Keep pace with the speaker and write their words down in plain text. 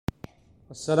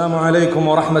Assalamu alaikum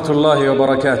wa rahmatullahi wa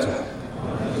barakatuh.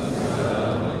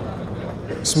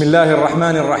 Bismillahir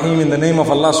Rahmanir Rahim. In the name of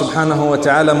Allah subhanahu wa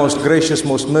ta'ala, most gracious,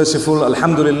 most merciful.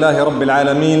 Alhamdulillahi Rabbil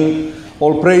Alameen.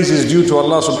 All praise is due to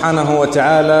Allah subhanahu wa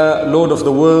ta'ala, Lord of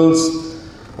the worlds.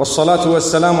 Wassalatu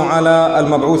wassalamu ala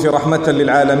al-mab'uthi rahmatan lil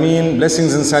alameen.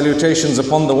 Blessings and salutations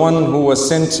upon the one who was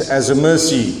sent as a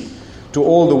mercy to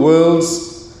all the worlds.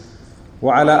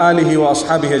 وعلى آله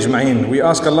وأصحابه أجمعين. We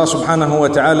ask Allah subhanahu wa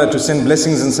ta'ala to send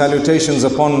blessings and salutations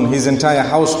upon his entire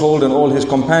household and all his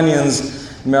companions.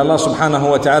 May Allah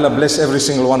subhanahu wa ta'ala bless every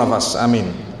single one of us.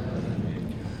 Ameen.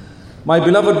 My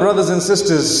beloved brothers and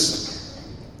sisters,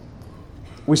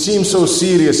 we seem so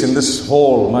serious in this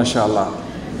hall, mashallah.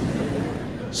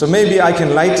 So maybe I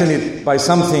can lighten it by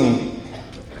something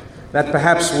that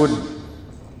perhaps would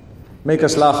make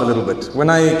us laugh a little bit. When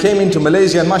I came into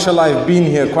Malaysia, and mashallah, I've been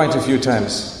here quite a few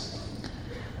times,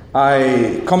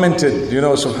 I commented,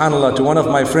 subhanallah, to one of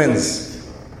my friends,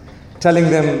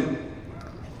 telling them,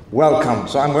 welcome.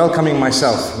 So I'm welcoming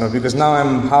myself, because now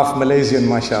I'm half Malaysian,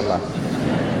 mashallah.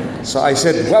 So I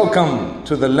said, welcome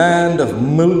to the land of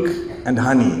milk and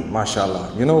honey,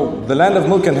 mashallah. The land of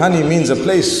milk and honey means a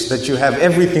place that you have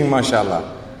everything,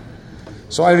 mashallah.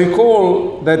 So I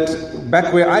recall that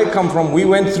back where I come from, we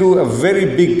went through a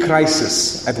very big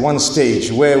crisis at one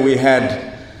stage where we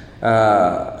had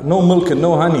no milk and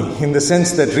no honey, in the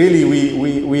sense that really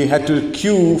we had to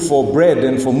queue for bread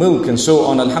and for milk and so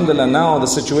on. Alhamdulillah, now the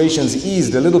situation's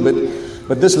eased a little bit,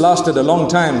 but this lasted a long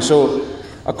time. So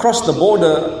across the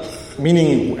border,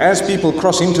 meaning as people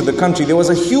cross into the country, there was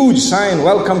a huge sign,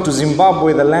 welcome to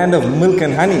Zimbabwe, the land of milk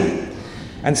and honey.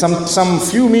 And some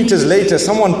few meters later,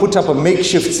 someone put up a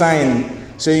makeshift sign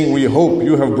saying, we hope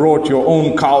you have brought your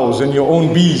own cows and your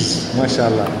own bees,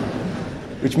 mashallah.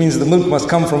 Which means the milk must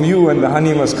come from you and the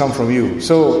honey must come from you.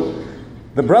 So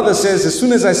the brother says, as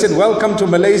soon as I said, welcome to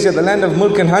Malaysia, the land of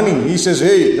milk and honey, he says,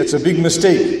 hey, that's a big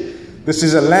mistake. This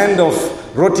is a land of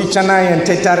roti canai and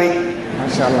tetari,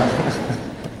 mashallah.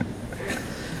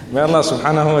 May Allah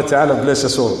subhanahu wa ta'ala bless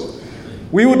us all.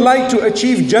 We would like to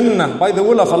achieve Jannah by the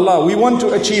will of Allah. We want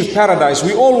to achieve paradise.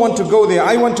 We all want to go there.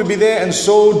 I want to be there, and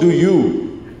so do you.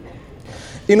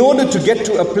 In order to get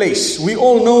to a place, we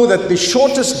all know that the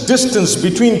shortest distance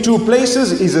between two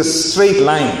places is a straight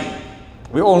line.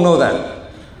 We all know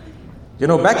that.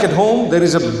 Back at home, there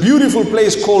is a beautiful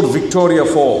place called Victoria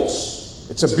Falls.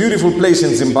 It's a beautiful place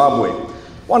in Zimbabwe.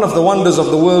 One of the wonders of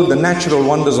the world, the natural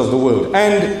wonders of the world.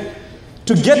 And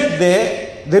to get there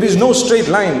is no straight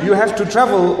line. You have to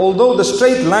travel, although the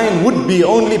straight line would be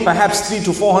only perhaps 300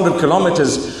 to 400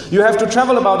 kilometers, you have to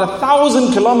travel about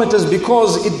 1,000 kilometers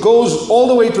because it goes all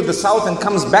the way to the south and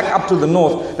comes back up to the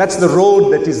north. That's the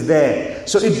road that is there.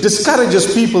 So it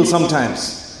discourages people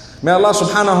sometimes. May Allah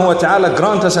subhanahu wa ta'ala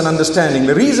grant us an understanding.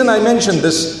 The reason I mention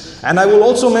this, and I will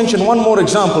also mention one more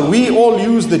example. We all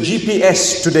use the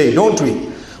GPS today, don't we?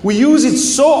 We use it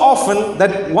so often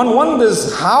that one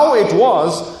wonders how it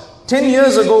was 10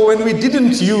 years ago when we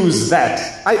didn't use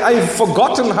that. I've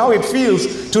forgotten how it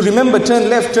feels to remember, turn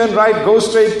left, turn right, go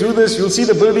straight, do this, you'll see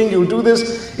the building, you'll do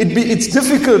this. It's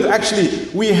difficult actually.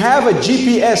 We have a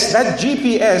GPS. That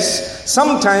GPS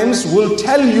sometimes will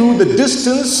tell you the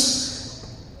distance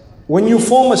when you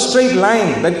form a straight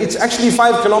line, that it's actually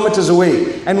 5 kilometers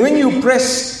away. And when you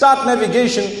press start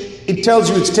navigation, it tells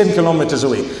you it's 10 kilometers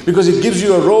away. Because it gives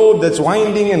you a road that's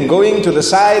winding and going to the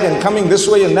side and coming this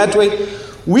way and that way.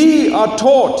 We are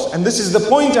taught, and this is the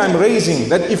point I'm raising,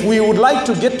 that if we would like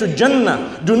to get to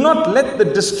Jannah, do not let the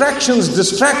distractions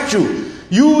distract you.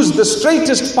 Use the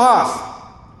straightest path,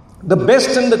 the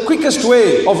best and the quickest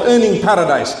way of earning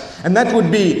paradise. And that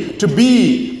would be to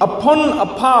be upon a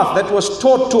path that was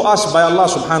taught to us by Allah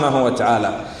subhanahu wa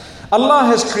ta'ala. Allah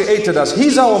has created us.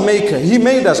 He's our maker. He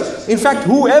made us. In fact,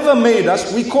 whoever made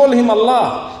us, we call him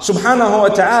Allah subhanahu wa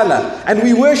ta'ala. And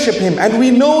we worship him. And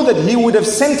we know that he would have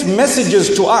sent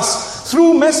messages to us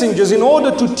through messengers in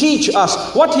order to teach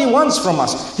us what he wants from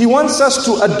us. He wants us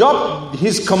to adopt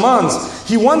his commands.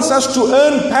 He wants us to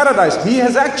earn paradise. He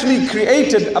has actually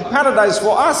created a paradise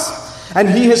for us. And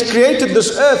he has created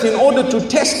this earth in order to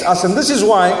test us. And this is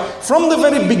why, from the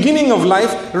very beginning of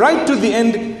life, right to the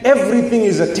end, everything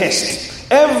is a test.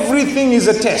 Everything is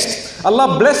a test.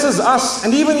 Allah blesses us,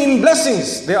 and even in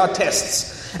blessings, there are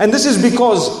tests. And this is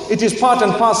because it is part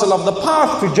and parcel of the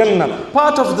path to Jannah.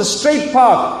 Part of the straight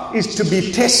path is to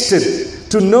be tested,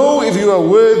 to know if you are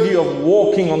worthy of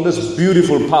walking on this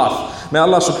beautiful path. May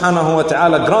Allah subhanahu wa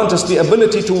ta'ala grant us the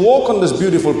ability to walk on this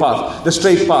beautiful path, the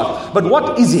straight path. But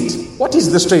what is it? What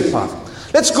is the straight path?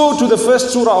 Let's go to the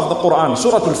first surah of the Quran,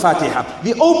 Surah Al-Fatiha.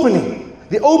 The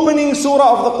opening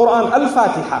surah of the Quran,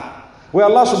 Al-Fatiha. where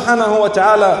Allah subhanahu wa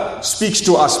ta'ala speaks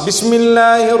to us.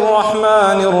 Bismillahir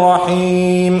Rahmanir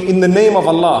Rahim. In the name of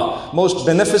Allah, most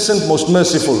beneficent, most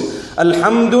merciful.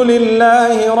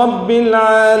 Alhamdulillahi Rabbil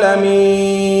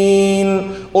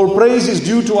Alameen. All praise is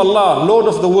due to Allah, Lord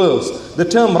of the worlds. The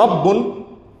term Rabbun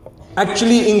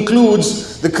actually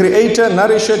includes the creator,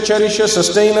 nourisher, cherisher,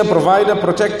 sustainer, provider,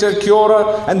 protector,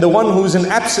 curer, and the one who is in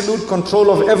absolute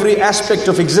control of every aspect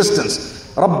of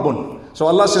existence. Rabbun. So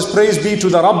Allah says, praise be to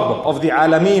the Rabb of the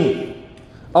Alameen.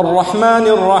 Ar-Rahman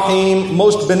Ar-Rahim,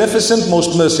 most beneficent,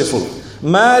 most merciful.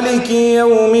 Maliki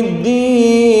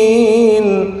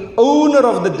Yawmiddin, owner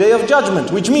of the day of judgment,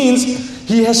 which means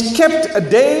He has kept a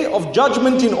day of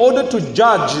judgment in order to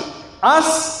judge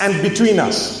us and between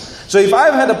us. So if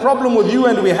I've had a problem with you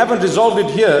and we haven't resolved it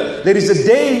here, there is a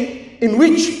day in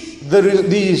which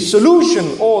the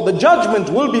solution or the judgment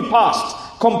will be passed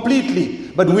completely.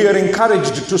 But we are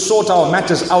encouraged to sort our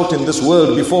matters out in this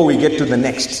world before we get to the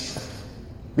next.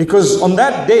 Because on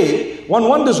that day, one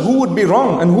wonders who would be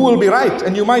wrong and who will be right.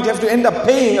 And you might have to end up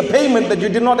paying a payment that you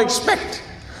did not expect.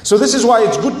 So this is why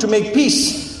it's good to make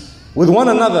peace with one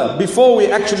another before we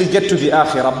actually get to the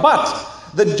akhirah. But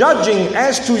the judging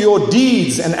as to your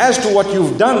deeds and as to what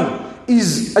you've done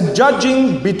is a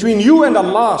judging between you and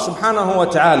Allah subhanahu wa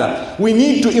ta'ala. We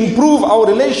need to improve our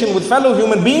relation with fellow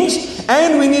human beings,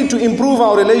 and we need to improve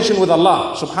our relation with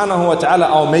Allah subhanahu wa ta'ala,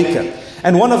 our maker.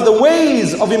 And one of the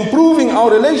ways of improving our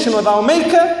relation with our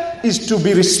maker is to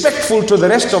be respectful to the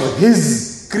rest of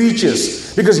His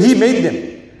creatures, because He made them.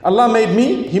 Allah made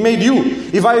me, He made you.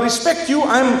 If I respect you,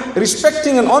 I'm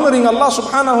respecting and honoring Allah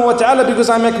subhanahu wa ta'ala, because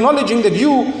I'm acknowledging that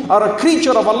you are a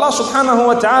creature of Allah subhanahu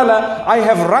wa ta'ala. I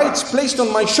have rights placed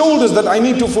on my shoulders that I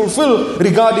need to fulfill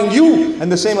regarding you,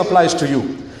 and the same applies to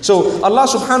you. So Allah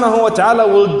subhanahu wa ta'ala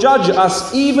will judge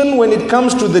us even when it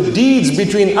comes to the deeds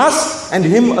between us and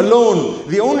Him alone.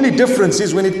 The only difference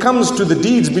is when it comes to the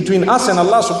deeds between us and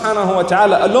Allah subhanahu wa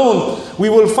ta'ala alone, we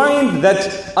will find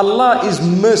that Allah is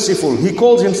merciful. He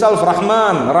calls Himself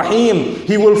Rahman, Rahim.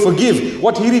 He will forgive.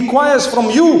 What He requires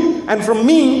from you and from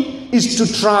me is to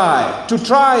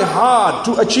try hard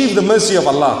to achieve the mercy of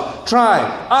Allah. Try,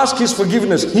 ask His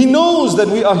forgiveness. He knows that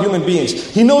we are human beings.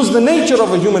 He knows the nature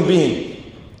of a human being.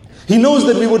 He knows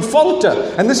that we would falter.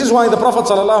 And this is why the Prophet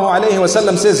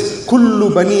ﷺ says,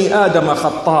 كُلُّ بَنِي آدَمَ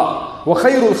خَطَّاء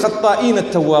وَخَيْرُ الْخَطَّائِينَ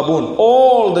التَّوَّابُونَ.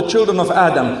 All the children of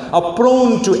Adam are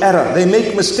prone to error. They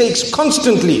make mistakes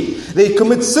constantly. They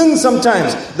commit sin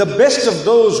sometimes. The best of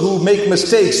those who make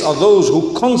mistakes are those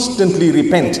who constantly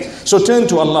repent. So turn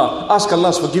to Allah. Ask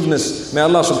Allah's forgiveness. May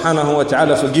Allah subhanahu wa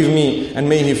ta'ala forgive me, and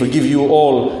may He forgive you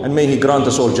all, and may He grant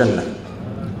us all Jannah.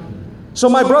 So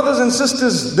my brothers and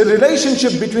sisters, the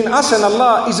relationship between us and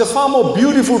Allah is a far more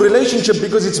beautiful relationship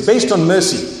because it's based on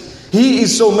mercy. He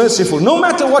is so merciful. No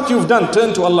matter what you've done,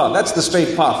 turn to Allah. That's the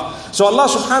straight path. So Allah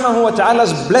subhanahu wa ta'ala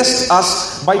has blessed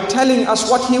us by telling us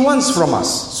what He wants from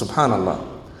us. Subhanallah.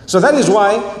 So that is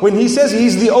why when He says He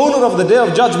is the owner of the day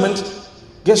of judgment,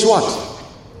 guess what?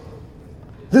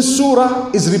 This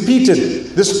surah is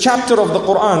repeated. This chapter of the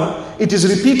Quran, it is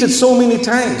repeated so many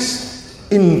times.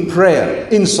 In prayer,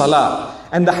 in salah.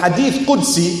 And the hadith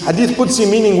Qudsi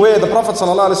meaning where the Prophet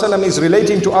ﷺ is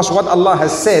relating to us what Allah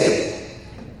has said,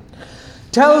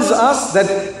 tells us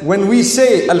that when we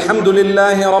say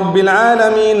Alhamdulillahi Rabbil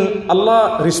Alameen,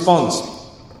 Allah responds.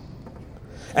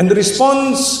 And the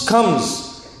response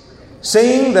comes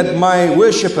saying that my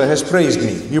worshipper has praised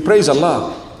me. You praise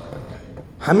Allah.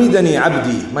 Hamidani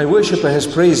Abdi, my worshipper has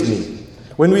praised me.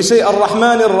 When we say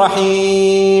Ar-Rahman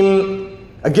Ar-Rahim,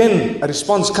 again, a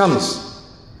response comes.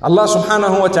 Allah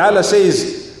subhanahu wa ta'ala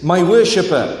says, my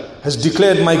worshipper has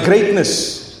declared my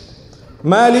greatness.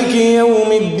 Maliki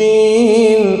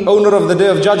Yawmiddin, owner of the day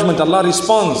of judgment. Allah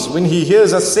responds when He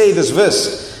hears us say this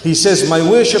verse. He says, my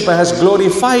worshipper has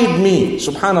glorified me.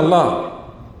 Subhanallah.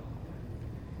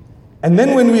 And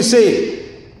then when we say,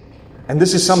 and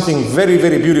this is something very,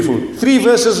 very beautiful. 3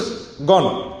 verses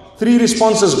gone. 3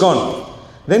 responses gone.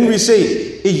 Then we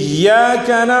say, إِيَّاكَ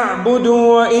نَعْبُدُ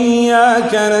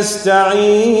وَإِيَّاكَ نَسْتَعِينُ.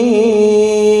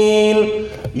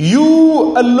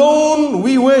 You alone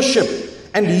we worship,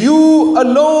 and you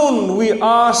alone we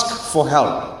ask for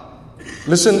help.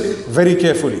 Listen very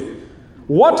carefully.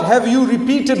 What have you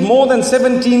repeated more than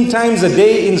 17 times a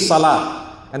day in salah?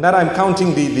 And that I'm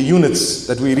counting the units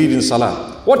that we read in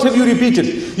salah. What have you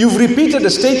repeated? You've repeated a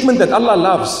statement that Allah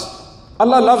loves.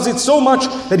 Allah loves it so much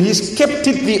that He's kept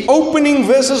it the opening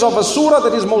verses of a surah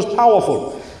that is most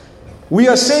powerful. We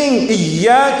are saying,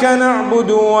 إِيَّاكَ نَعْبُدُ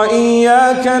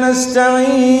وَإِيَّاكَ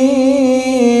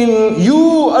نَسْتَعِينُ.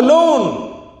 You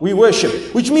alone we worship.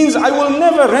 Which means I will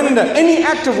never render any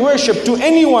act of worship to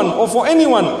anyone or for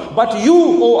anyone but you,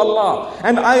 O Allah.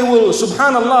 And I will,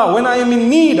 subhanallah, when I am in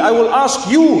need, I will ask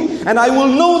you. And I will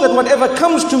know that whatever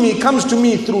comes to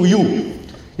me through you.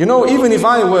 You know, even if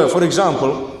I were, for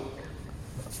example,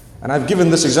 and I've given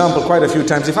this example quite a few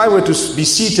times, if I were to be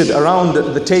seated around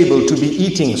the table to be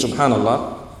eating,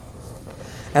 subhanallah,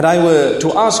 and I were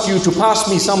to ask you to pass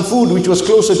me some food which was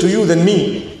closer to you than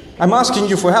me, I'm asking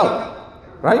you for help.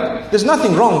 Right? There's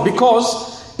nothing wrong,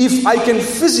 because if I can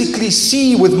physically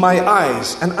see with my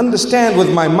eyes and understand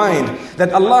with my mind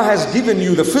that Allah has given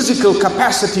you the physical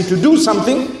capacity to do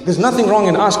something, there's nothing wrong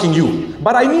in asking you.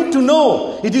 But I need to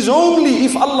know, it is only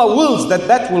if Allah wills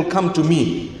that will come to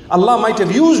me. Allah might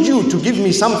have used you to give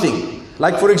me something.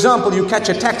 Like for example, you catch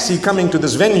a taxi coming to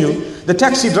this venue. The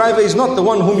taxi driver is not the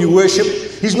one whom you worship.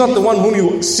 He's not the one whom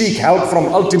you seek help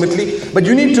from ultimately. But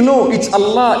you need to know it's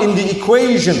Allah in the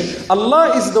equation.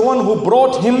 Allah is the one who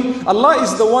brought him. Allah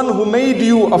is the one who made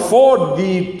you afford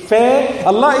the fare.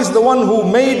 Allah is the one who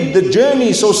made the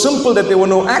journey so simple that there were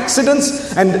no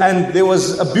accidents. And there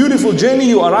was a beautiful journey.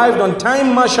 You arrived on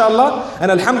time, mashallah. And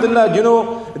alhamdulillah, you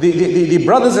know, the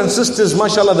brothers and sisters,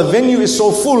 mashallah, the venue is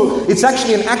so full. It's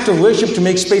actually an act of worship to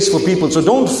make space for people. So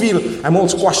don't feel I'm all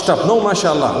squashed up. No,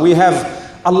 mashallah. We have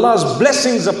Allah's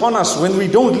blessings upon us when we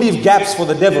don't leave gaps for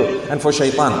the devil and for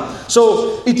shaitan.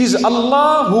 So it is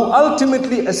Allah who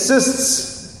ultimately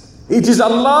assists. It is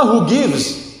Allah who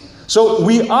gives. So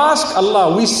we ask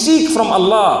Allah, we seek from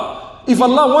Allah. If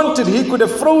Allah wanted, He could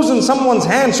have frozen someone's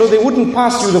hand so they wouldn't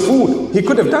pass you the food. He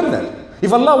could have done that.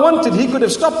 If Allah wanted, He could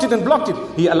have stopped it and blocked it.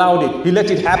 He allowed it. He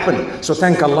let it happen. So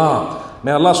thank Allah.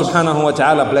 May Allah subhanahu wa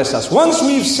ta'ala bless us. Once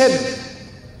we've said,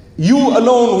 you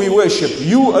alone we worship,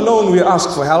 you alone we ask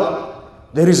for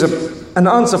help, there is an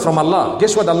answer from Allah.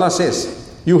 Guess what Allah says?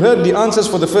 You heard the answers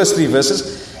for the first 3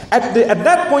 verses. At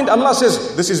that point Allah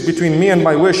says, this is between me and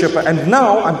my worshipper, and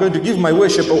now I'm going to give my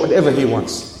worshipper whatever he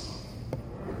wants.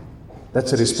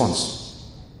 That's a response.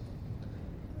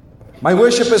 My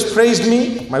worshippers praised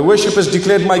me, my worshippers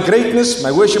declared my greatness,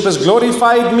 my worshippers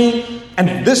glorified me,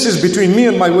 and this is between me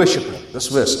and my worshipper, this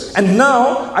verse. And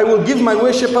now I will give my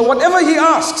worshipper whatever he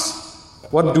asks.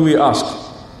 What do we ask?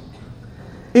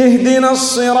 Ihdina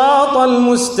as-sirat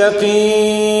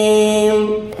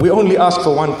al-mustaqim. We only ask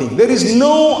for one thing. There is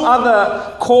no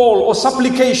other call or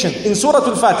supplication in Surah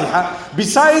Al-Fatiha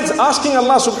besides asking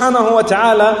Allah subhanahu wa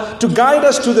ta'ala to guide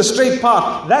us to the straight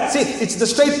path. That's it. It's the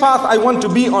straight path I want to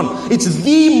be on. It's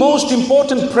the most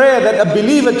important prayer that a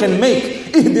believer can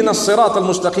make. Ihdina as-sirat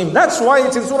al-mustaqim. That's why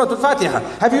it's in Surah Al-Fatiha.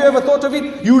 Have you ever thought of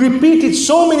it? You repeat it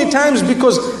so many times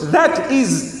because that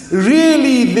is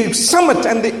really the summit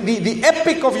and the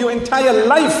epic of your entire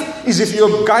life is if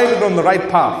you're guided on the right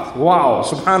path. Wow,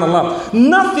 subhanallah.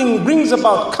 Nothing brings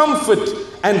about comfort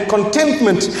and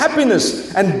contentment,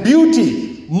 happiness and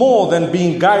beauty more than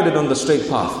being guided on the straight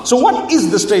path. So what is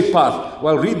the straight path?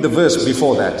 Well, read the verse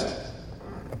before that.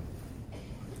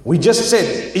 We just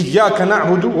said, Iyyaka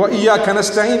na'budu wa iyyaka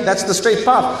nasta'in. That's the straight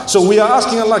path. So we are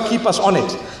asking Allah, keep us on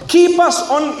it. Keep us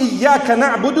on Iyyaka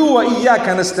na'budu wa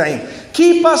iyyaka nasta'in.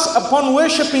 Keep us upon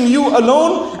worshipping you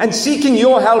alone and seeking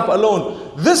your help alone.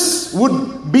 This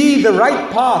would be the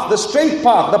right path, the straight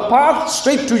path, the path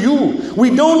straight to you. We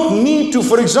don't need to,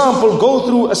 for example, go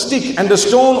through a stick and a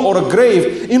stone or a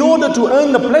grave in order to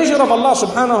earn the pleasure of Allah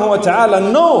subhanahu wa ta'ala.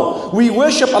 No, we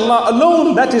worship Allah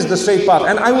alone. That is the straight path.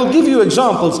 And I will give you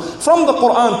examples from the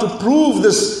Quran to prove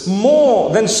this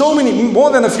more than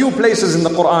a few places in the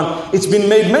Quran it's been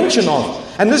made mention of.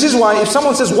 And this is why if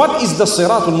someone says, what is the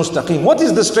Siratul Mustaqim? What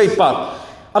is the straight path?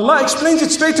 Allah explains it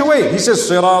straight away. He says,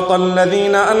 Siratal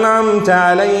ladhina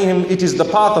an'amta alayhim. It is the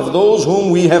path of those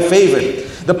whom we have favored.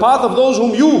 The path of those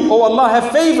whom you, O Allah, have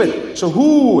favored. So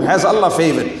who has Allah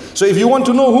favored? So if you want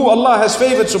to know who Allah has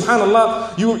favored,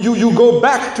 subhanallah, you go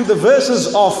back to the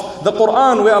verses of the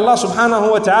Quran where Allah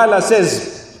subhanahu wa ta'ala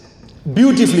says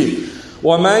beautifully,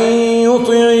 وَمَن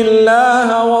يُطِعِ اللَّهَ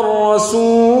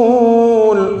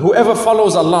وَالرَّسُولِ. Whoever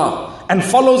follows Allah and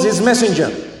follows His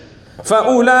messenger,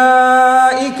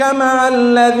 فَأُولَٰئِكَ مَعَ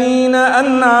الَّذِينَ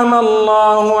أَنْعَمَ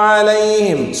اللَّهُ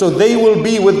عَلَيْهِمْ. So they will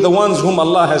be with the ones whom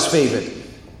Allah has favored.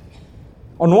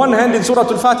 On one hand, in Surah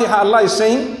Al-Fatiha, Allah is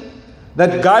saying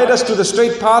that guide us to the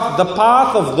straight path, the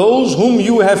path of those whom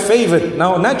you have favored.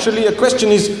 Now, naturally, a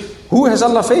question is, who has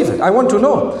Allah favored? I want to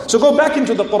know. So go back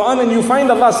into the Quran and you find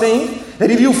Allah saying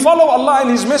that if you follow Allah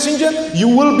and His messenger, you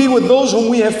will be with those whom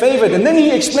we have favored. And then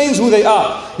He explains who they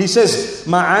are. He says,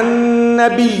 مَعَ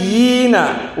النَّبِيِّينَ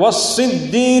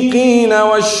وَالصِّدِّيقِينَ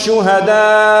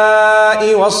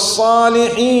وَالشُّهَدَاءِ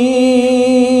وَالصَّالِحِينَ.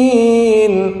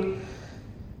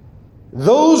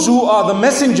 Those who are the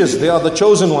messengers, they are the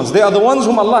chosen ones. They are the ones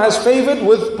whom Allah has favored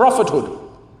with prophethood.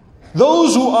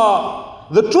 Those who are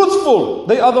the truthful,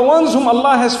 they are the ones whom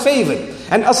Allah has favored.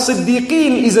 And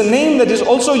As-Siddiqeen is a name that is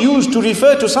also used to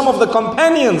refer to some of the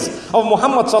companions of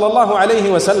Muhammad sallallahu alayhi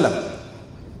wasallam.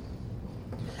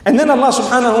 And then Allah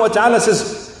subhanahu wa ta'ala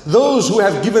says, those who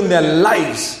have given their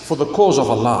lives for the cause of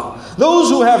Allah. Those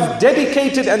who have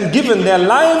dedicated and given their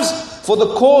lives for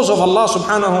the cause of Allah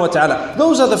subhanahu wa ta'ala.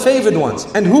 Those are the favored ones.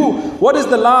 And what is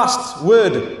the last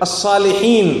word?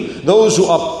 As-Salihin. Those who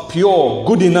are pure,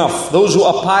 good enough. Those who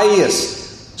are pious.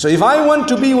 So if I want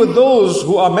to be with those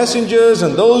who are messengers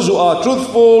and those who are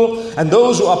truthful and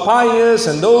those who are pious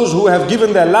and those who have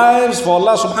given their lives for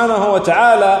Allah subhanahu wa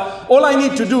ta'ala, all I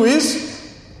need to do is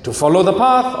to follow the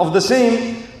path of the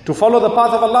same, to follow the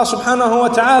path of Allah subhanahu wa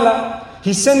ta'ala.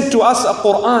 He sent to us a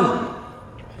Quran.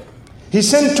 He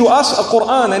sent to us a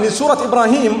Quran, and in Surah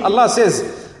Ibrahim, Allah says,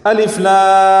 Alif Lam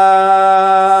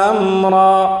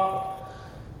Ra,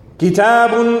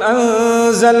 Kitabun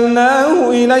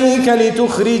anzalnahu ilayka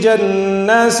litukhrijan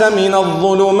nasa min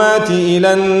al-dhulumati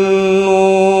ila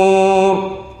an-nur.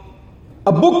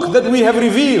 A book that we have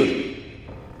revealed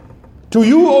to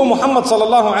you, O Muhammad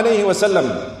sallallahu alayhi wa sallam,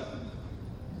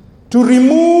 to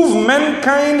remove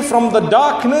mankind from the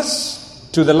darkness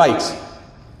to the light.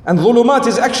 And dhulumat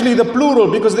is actually the plural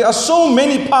because there are so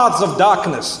many paths of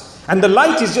darkness. And the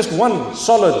light is just one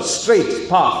solid, straight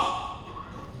path.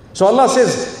 So Allah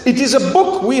says, it is a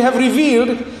book we have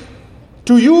revealed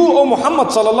to you, O Muhammad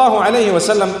sallallahu alayhi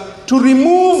wasallam, to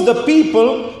remove the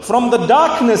people from the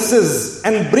darknesses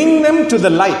and bring them to the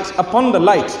light, upon the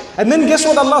light. And then guess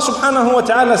what Allah subhanahu wa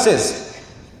ta'ala says?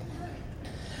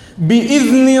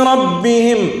 بِإِذْنِ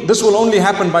رَبِّهِمْ. This will only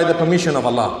happen by the permission of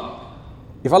Allah.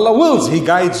 If Allah wills, He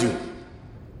guides you.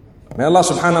 May Allah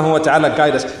subhanahu wa ta'ala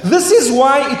guide us. This is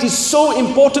why it is so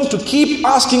important to keep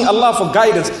asking Allah for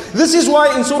guidance. This is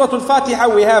why in Surah Al-Fatiha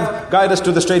we have guide us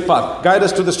to the straight path. Guide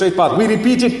us to the straight path. We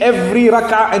repeat it every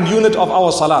rak'ah and unit of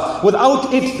our salah.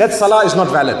 Without it, that salah is not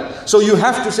valid. So you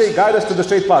have to say guide us to the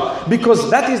straight path. Because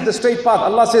that is the straight path.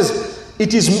 Allah says,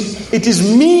 it is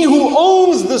me who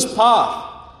owns this path.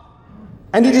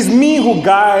 And it is me who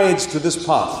guides to this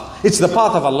path. It's the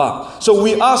path of Allah. So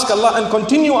we ask Allah and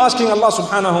continue asking Allah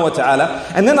subhanahu wa ta'ala.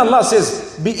 And then Allah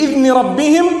says, بِإِذْنِ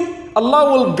رَبِّهِمْ.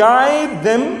 Allah will guide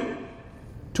them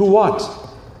to what?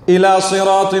 إِلَى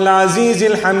صِرَاطِ الْعَزِيزِ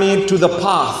الْحَمِيدِ. To the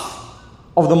path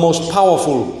of the most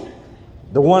powerful,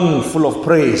 the one full of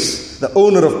praise, the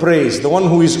owner of praise, the one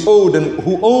who is owed and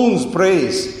who owns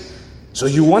praise. So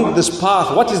you want this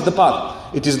path. What is the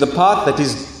path? It is the path that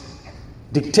is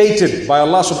dictated by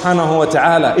Allah subhanahu wa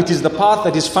ta'ala. It is the path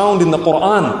that is found in the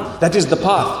Quran. That is the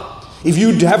path. If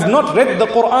you have not read the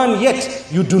Quran yet,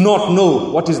 you do not know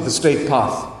what is the straight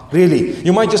path. Really,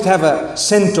 you might just have a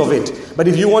scent of it. But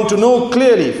if you want to know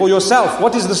clearly for yourself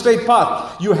what is the straight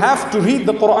path, you have to read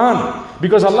the Quran.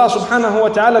 Because Allah subhanahu wa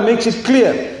ta'ala makes it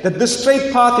clear that this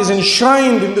straight path is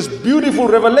enshrined in this beautiful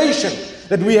revelation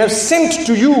that we have sent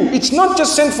to you. It's not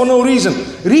just sent for no reason.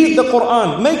 Read the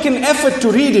Quran. Make an effort to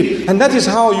read it. And that is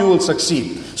how you will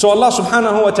succeed. So Allah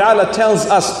subhanahu wa ta'ala tells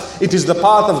us it is the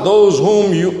path of those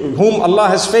whom Allah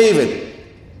has favored.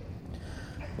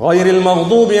 غَيْرِ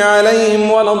الْمَغْضُوبِ عَلَيْهِمْ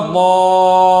وَلَا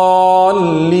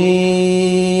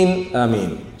الضَّالِّينَ.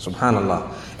 Ameen.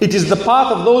 Subhanallah. It is the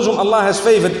path of those whom Allah has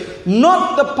favored,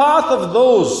 not the path of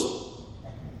those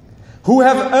who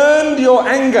have earned your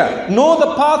anger, nor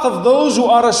the path of those who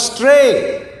are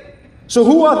astray. So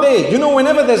who are they? You know,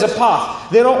 whenever there's a path,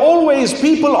 there are always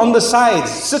people on the sides,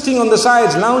 sitting on the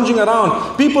sides, lounging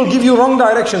around. People give you wrong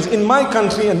directions. In my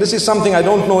country, and this is something I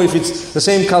don't know if it's the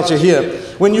same culture here,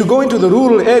 when you go into the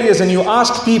rural areas and you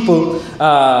ask people,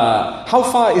 how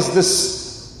far is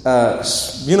this,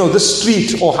 this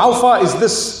street, or how far is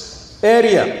this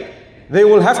area? They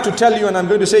will have to tell you, and I'm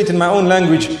going to say it in my own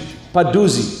language,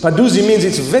 Paduzi. Paduzi means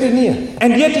it's very near.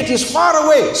 And yet it is far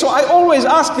away. So I always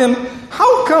ask them,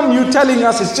 how come you telling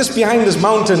us it's just behind this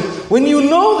mountain when you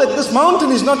know that this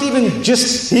mountain is not even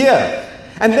just here?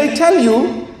 And they tell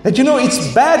you that,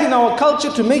 it's bad in our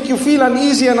culture to make you feel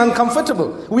uneasy and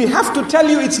uncomfortable. We have to tell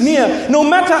you it's near, no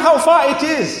matter how far it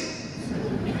is.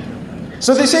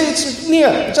 So they say it's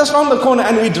near, just around the corner,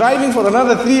 and we're driving for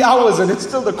another 3 hours and it's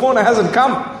still the corner hasn't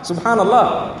come.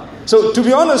 Subhanallah. So to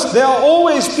be honest, there are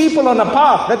always people on a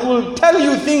path that will tell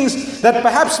you things that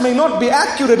perhaps may not be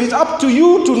accurate. It's up to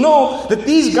you to know that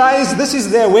these guys, this is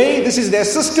their way, this is their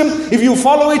system. If you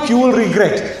follow it, you will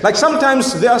regret. Like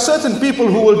sometimes there are certain people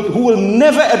who will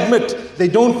never admit they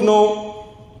don't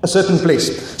know a certain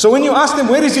place. So when you ask them,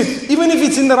 where is it? Even if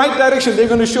it's in the right direction, they're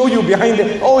going to show you behind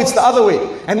it, oh, it's the other way.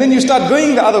 And then you start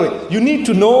going the other way. You need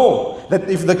to know that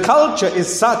if the culture is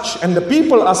such and the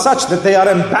people are such that they are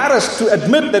embarrassed to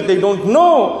admit that they don't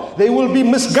know, they will be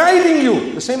misguiding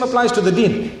you. The same applies to the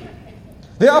deen.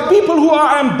 There are people who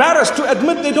are embarrassed to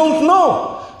admit they don't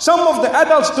know. Some of the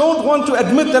adults don't want to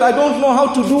admit that I don't know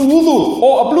how to do wudu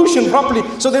or ablution properly.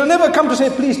 So they'll never come to say,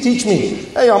 please teach me.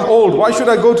 Hey, I'm old. Why should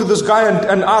I go to this guy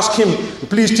and ask him,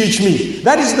 please teach me?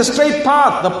 That is the straight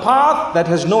path. The path that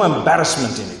has no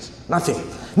embarrassment in it. Nothing.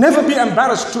 Never be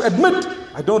embarrassed to admit,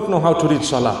 I don't know how to read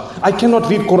salah. I cannot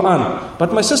read Quran.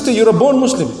 But my sister, you're a born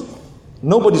Muslim.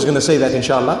 Nobody's going to say that,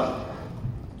 inshallah.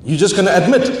 You're just going to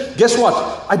admit, guess what?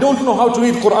 I don't know how to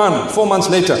read Quran. 4 months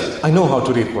later, I know how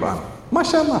to read Quran.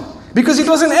 MashaAllah. Because it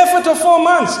was an effort of 4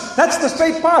 months. That's the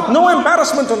straight path. No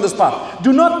embarrassment on this path.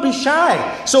 Do not be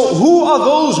shy. So who are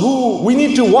those who we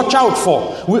need to watch out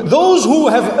for? Those who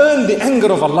have earned the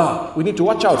anger of Allah. We need to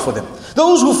watch out for them.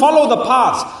 Those who follow the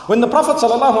paths. When the Prophet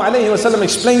ﷺ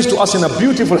explains to us in a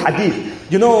beautiful hadith,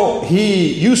 you know,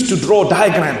 he used to draw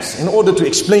diagrams in order to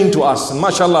explain to us. And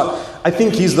mashallah, I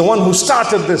think he's the one who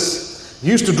started this. He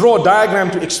used to draw a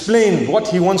diagram to explain what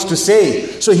he wants to say.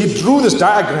 So he drew this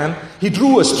diagram. He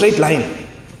drew a straight line.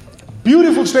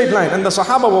 Beautiful straight line. And the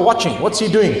Sahaba were watching. What's he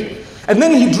doing? And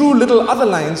then he drew little other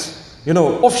lines, you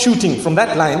know, offshooting from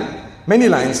that line, many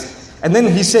lines. And then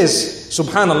he says,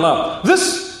 Subhanallah,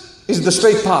 this is the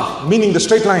straight path, meaning the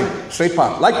straight line, straight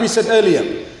path. Like we said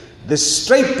earlier, the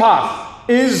straight path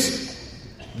is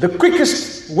the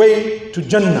quickest way to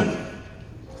Jannah.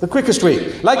 The quickest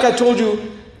way. Like I told you,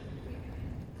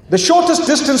 the shortest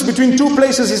distance between two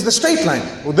places is the straight line.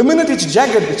 Well, the minute it's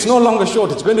jagged, it's no longer short.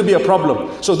 It's going to be a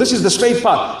problem. So this is the straight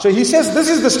path. So he says this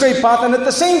is the straight path. And at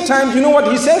the same time, you know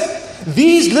what he says?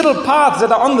 These little paths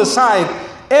that are on the side,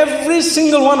 every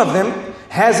single one of them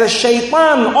has a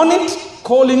shaitan on it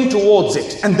calling towards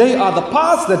it. And they are the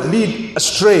paths that lead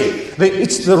astray.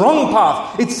 It's the wrong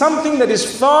path. It's something that is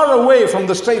far away from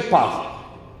the straight path.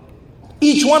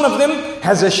 Each one of them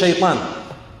has a shaitan.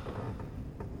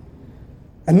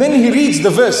 And then he reads the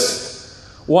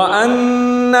verse,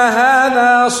 وَأَنَّ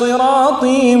هَذَا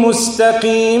صِرَاطِي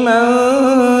مُسْتَقِيمًا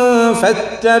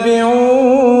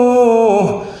فَاتَّبِعُوهُ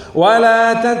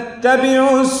وَلَا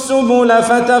تَتَّبِعُوا السُّبُلَ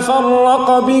فَتَفَرَّقَ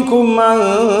بِكُمْ عَنْ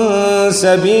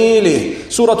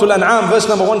سَبِيلِهِ Surah Al-An'am, verse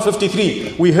number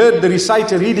 153. We heard the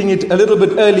reciter reading it a little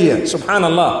bit earlier.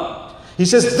 Subhanallah. He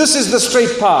says, this is the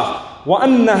straight path.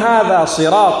 وَأَنَّ هَذَا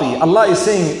صِرَاطِي Allah is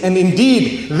saying, and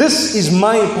indeed, this is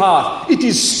my path. It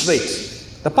is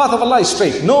straight. The path of Allah is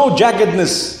straight. No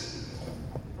jaggedness.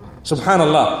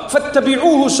 Subhanallah.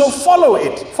 فَاتَّبِعُوهُ So follow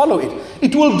it. Follow it.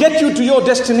 It will get you to your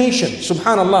destination.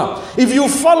 Subhanallah. If you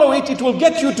follow it, it will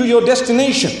get you to your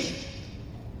destination.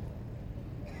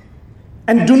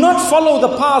 And do not follow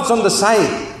the paths on the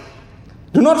side.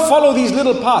 Do not follow these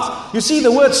little paths. You see,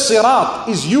 the word sirat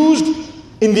is used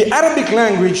in the Arabic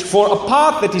language for a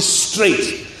path that is straight,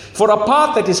 for a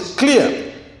path that is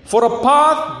clear, for a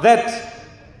path that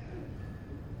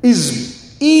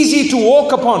is easy to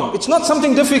walk upon. It's not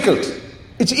something difficult.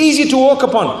 It's easy to walk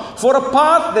upon. For a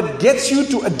path that gets you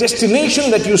to a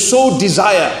destination that you so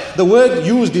desire. The word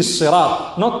used is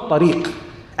sirat, not tariq,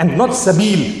 and not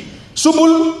sabil.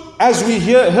 Subul, as we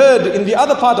heard in the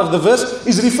other part of the verse,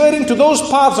 is referring to those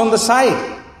paths on the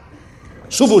side.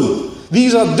 Subul.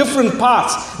 These are different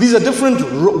paths. These are different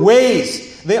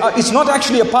ways. It's not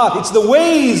actually a path. It's the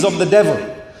ways of the devil.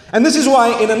 And this is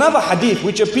why in another hadith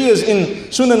which appears in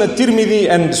Sunan al-Tirmidhi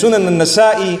and Sunan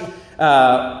al-Nasa'i,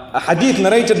 a hadith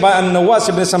narrated by An-Nawas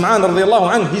ibn Sam'an radiyallahu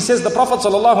anhu, he says the Prophet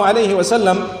sallallahu alayhi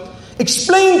wasallam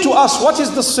explained to us what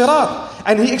is the sirat.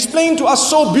 And he explained to us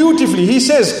so beautifully. He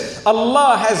says,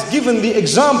 Allah has given the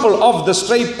example of the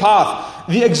straight path.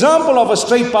 The example of a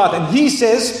straight path. And he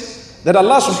says that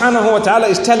Allah subhanahu wa ta'ala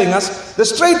is telling us the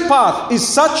straight path is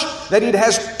such that it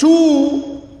has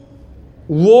two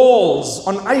walls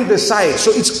on either side.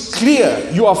 So it's clear,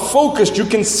 you are focused, you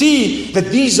can see that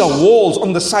these are walls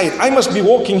on the side. I must be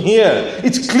walking here.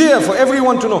 It's clear for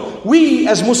everyone to know. We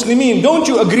as Muslimin, don't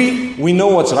you agree? We know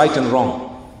what's right and wrong.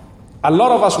 A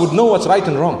lot of us would know what's right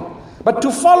and wrong. But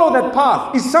to follow that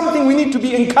path is something we need to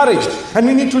be encouraged. And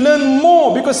we need to learn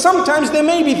more, because sometimes there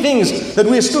may be things that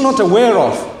we are still not aware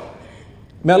of.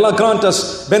 May Allah grant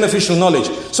us beneficial knowledge.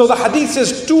 So the hadith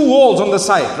says two walls on the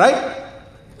side, right?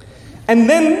 And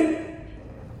then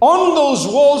on those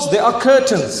walls there are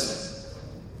curtains.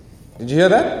 Did you hear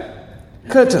that?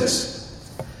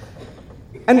 Curtains.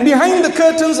 And behind the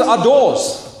curtains are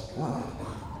doors.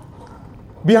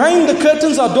 Behind the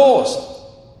curtains are doors.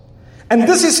 And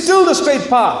this is still the straight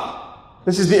path.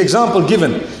 This is the example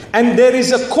given. And there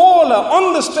is a caller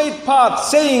on the straight path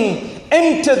saying,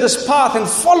 enter this path and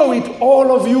follow it,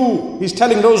 all of you. He's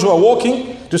telling those who are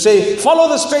walking to say, follow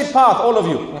the straight path, all of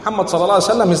you. Muhammad sallallahu alaihi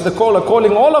wasallam is the caller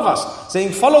calling all of us,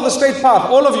 saying, follow the straight path,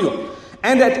 all of you.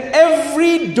 And at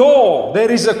every door, there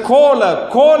is a caller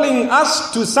calling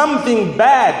us to something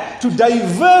bad, to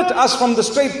divert us from the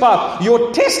straight path.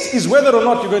 Your test is whether or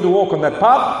not you're going to walk on that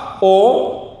path,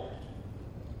 or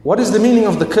what is the meaning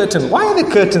of the curtain? Why are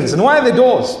there curtains and why are there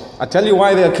doors? I tell you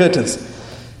why there are curtains.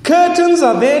 Curtains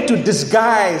are there to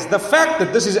disguise the fact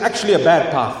that this is actually a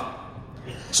bad path.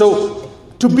 So,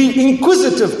 to be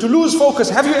inquisitive, to lose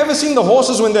focus. Have you ever seen the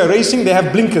horses when they're racing? They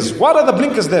have blinkers. What are the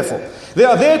blinkers there for? They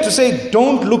are there to say,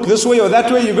 don't look this way or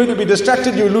that way. You're going to be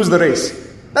distracted. You'll lose the race.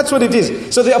 That's what it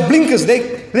is. So they are blinkers.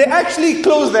 They actually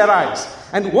close their eyes.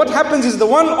 And what happens is the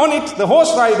one on it, the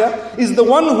horse rider, is the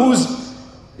one who's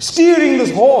steering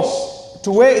this horse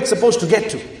to where it's supposed to get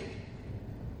to.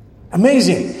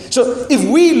 Amazing. So if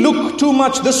we look too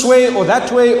much this way or that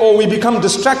way, or we become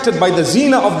distracted by the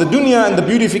zina of the dunya and the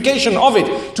beautification of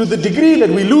it to the degree that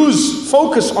we lose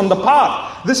focus on the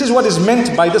path, this is what is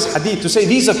meant by this hadith, to say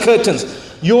these are curtains.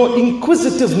 Your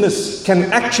inquisitiveness can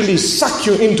actually suck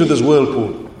you into this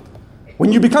whirlpool.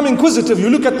 When you become inquisitive, you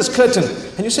look at this curtain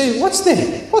and you say, what's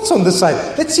there? What's on this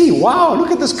side? Let's see. Wow,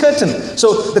 look at this curtain.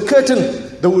 So the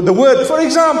curtain, the word, for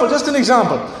example, just an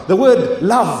example, the word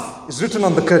love is written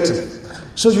on the curtain.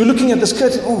 So you're looking at this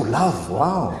curtain, oh, love,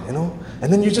 wow,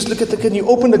 and then you just look at the curtain, you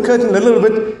open the curtain a little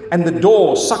bit, and the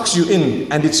door sucks you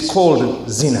in, and it's called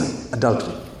zina,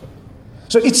 adultery.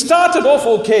 So it started off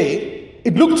okay,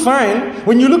 it looked fine,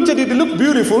 when you looked at it, it looked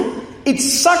beautiful, it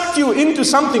sucked you into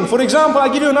something. For example,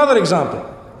 I'll give you another example.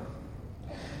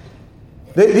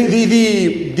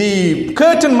 The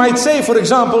curtain might say, for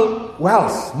example,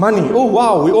 wealth, money. Oh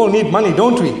wow, we all need money,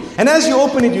 don't we? And as you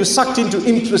open it, you're sucked into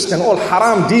interest and all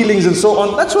haram dealings and so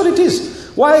on. That's what it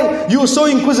is. Why? You're so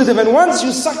inquisitive, and once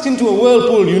you're sucked into a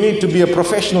whirlpool, you need to be a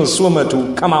professional swimmer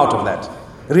to come out of that.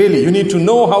 Really, you need to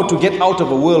know how to get out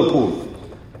of a whirlpool,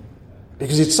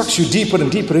 because it sucks you deeper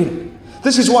and deeper in.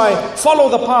 This is why follow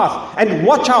the path and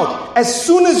watch out. As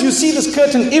soon as you see this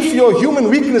curtain, if your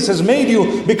human weakness has made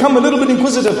you become a little bit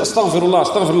inquisitive, astaghfirullah,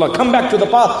 astaghfirullah, come back to the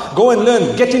path, go and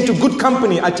learn, get into good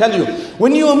company. I tell you,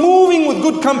 when you are moving with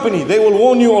good company, they will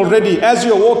warn you already as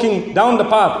you're walking down the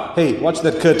path, hey, watch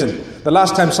that curtain. The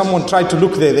last time someone tried to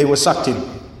look there, they were sucked in.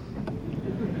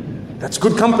 That's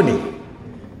good company.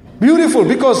 Beautiful,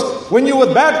 because when you're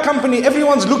with bad company,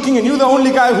 everyone's looking and you're the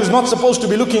only guy who's not supposed to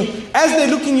be looking. As they're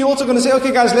looking, you're also going to say,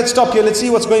 okay guys, let's stop here, let's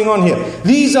see what's going on here.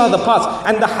 These are the paths.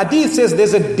 And the hadith says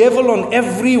there's a devil on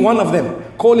every one of them,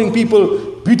 calling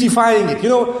people, beautifying it.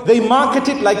 They market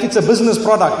it like it's a business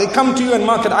product. They come to you and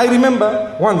market. I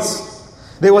remember once,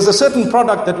 there was a certain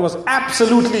product that was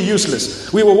absolutely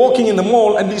useless. We were walking in the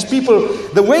mall and these people,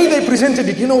 the way they presented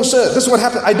it, sir, this is what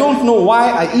happened. I don't know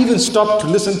why I even stopped to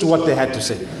listen to what they had to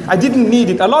say. I didn't need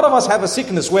it. A lot of us have a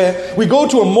sickness where we go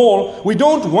to a mall, we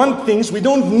don't want things, we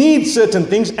don't need certain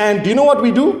things, and do you know what we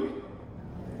do?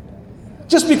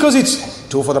 Just because it's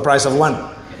 2 for the price of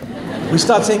 1. We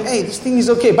start saying, hey, this thing is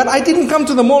okay. But I didn't come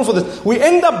to the mall for this. We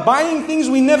end up buying things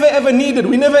we never ever needed.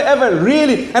 We never ever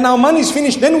really, and our money's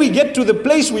finished. Then we get to the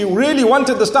place we really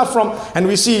wanted the stuff from, and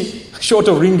we see short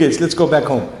of ringgits. Let's go back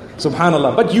home.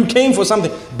 Subhanallah. But you came for something.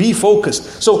 Be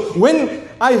focused. So when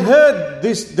I heard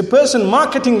the person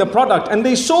marketing the product, and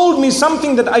they sold me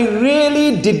something that I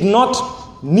really did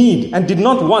not need and did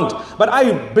not want, but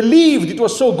I believed it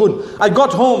was so good. I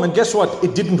got home and guess what?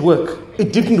 It didn't work.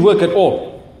 It didn't work at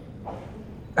all.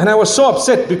 And I was so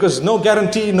upset because no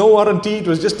guarantee, no warranty. It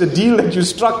was just a deal that you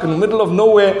struck in the middle of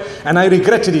nowhere, and I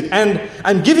regretted it. And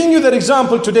I'm giving you that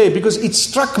example today because it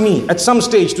struck me at some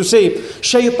stage to say,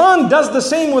 Shaitan does the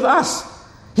same with us.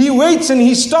 He waits and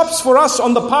he stops for us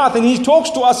on the path and he talks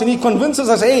to us and he convinces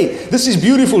us, hey, this is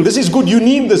beautiful, this is good, you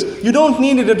need this. You don't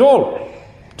need it at all.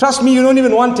 Trust me, you don't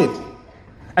even want it.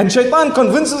 And Shaitan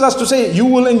convinces us to say, you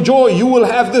will enjoy, you will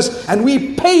have this, and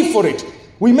we pay for it.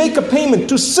 We make a payment.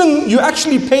 To sin, you're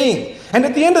actually paying. And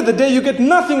at the end of the day, you get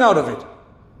nothing out of it.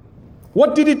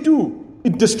 What did it do?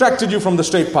 It distracted you from the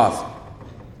straight path.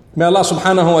 May Allah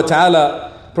subhanahu wa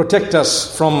ta'ala protect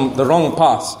us from the wrong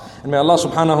paths. And may Allah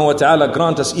subhanahu wa ta'ala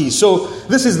grant us ease. So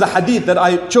this is the hadith that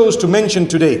I chose to mention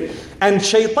today. And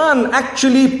Shaitan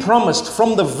actually promised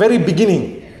from the very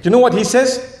beginning. Do you know what he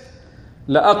says?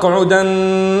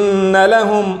 لَأَقْعُدَنَّ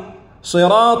لَهُمْ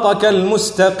صِرَاطَكَ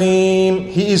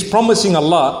الْمُسْتَقِيمِ. He is promising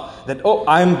Allah that,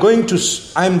 I'm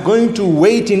going to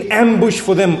wait in ambush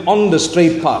for them on the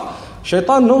straight path.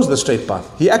 Shaitan knows the straight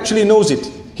path. He actually knows it.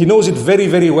 He knows it very,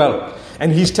 very well.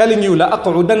 And He's telling you,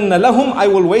 لَأَقْعُدَنَّ لَهُمْ, I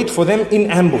will wait for them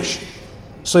in ambush.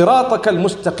 صِرَاطَكَ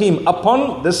الْمُسْتَقِيم,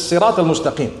 upon this Sirat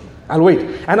al-Mustaqim. I'll wait.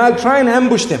 And I'll try and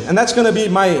ambush them. And that's going to be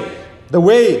the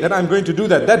way that I'm going to do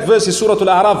that. That verse is Surah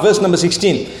Al-A'raf, verse number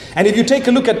 16. And if you take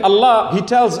a look at Allah, He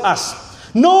tells us,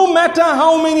 no matter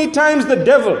how many times the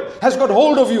devil has got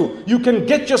hold of you, you can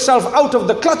get yourself out of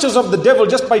the clutches of the devil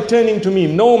just by turning to me.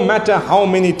 No matter how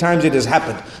many times it has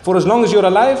happened. For as long as you're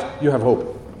alive, you have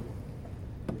hope.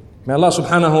 May Allah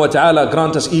subhanahu wa ta'ala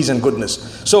grant us ease and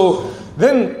goodness. So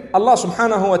then Allah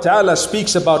subhanahu wa ta'ala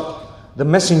speaks about the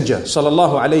messenger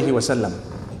sallallahu alayhi wa sallam.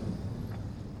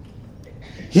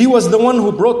 He was the one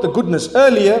who brought the goodness.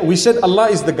 Earlier we said Allah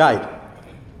is the guide.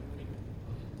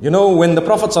 You know, when the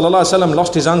Prophet ﷺ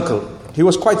lost his uncle, he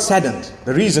was quite saddened.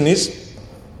 The reason is,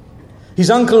 his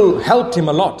uncle helped him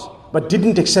a lot, but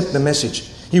didn't accept the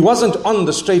message. He wasn't on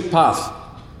the straight path,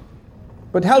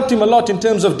 but helped him a lot in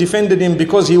terms of defended him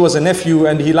because he was a nephew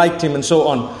and he liked him and so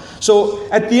on. So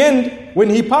at the end, when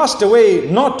he passed away,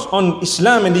 not on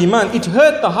Islam and Iman, it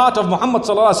hurt the heart of Muhammad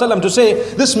ﷺ to say,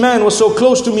 this man was so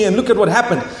close to me and look at what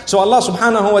happened. So Allah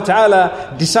subhanahu wa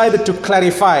ta'ala decided to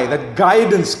clarify that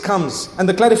guidance comes. And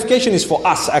the clarification is for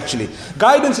us actually.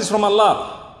 Guidance is from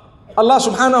Allah. Allah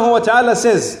subhanahu wa ta'ala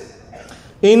says,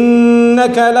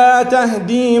 إِنَّكَ لَا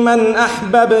تَهْدِي مَنْ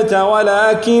أَحْبَبْتَ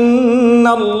وَلَكِنَّ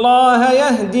اللَّهَ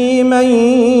يَهْدِي مَنْ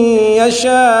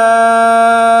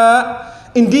يَشَاءُ.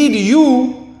 Indeed,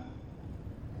 you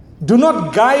do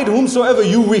not guide whomsoever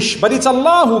you wish, but it's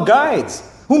Allah who guides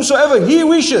whomsoever He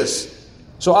wishes.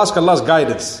 So ask Allah's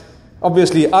guidance.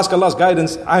 Obviously, ask Allah's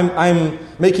guidance. I'm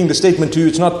making the statement to you,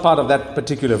 it's not part of that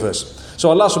particular verse. So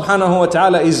Allah subhanahu wa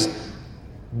ta'ala is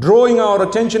drawing our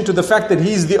attention to the fact that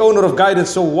He is the owner of guidance.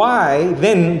 So why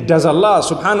then does Allah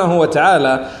subhanahu wa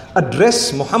ta'ala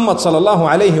address Muhammad sallallahu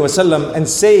alayhi wa sallam and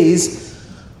says,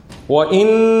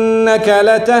 وَإِنَّكَ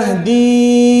لَتَهْدِي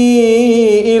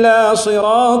إِلَى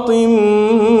صِرَاطٍ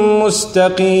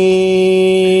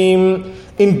مُسْتَقِيمٍ.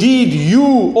 Indeed,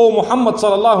 you, O Muhammad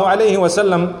sallallahu alayhi wa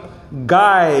sallam,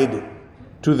 guide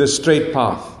to the straight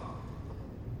path.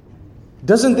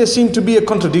 Doesn't there seem to be a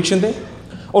contradiction there?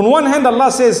 On one hand, Allah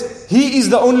says, He is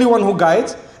the only one who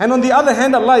guides. And on the other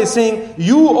hand, Allah is saying,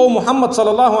 you, O Muhammad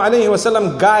sallallahu alayhi wa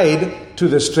sallam, guide to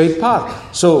the straight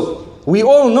path. So, we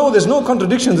all know there's no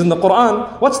contradictions in the Quran.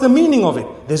 What's the meaning of it?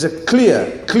 There's a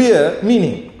clear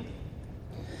meaning.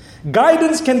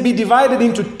 Guidance can be divided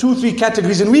into 2-3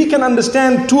 categories, and we can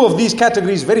understand 2 of these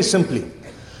categories very simply.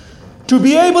 To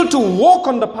be able to walk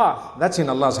on the path, that's in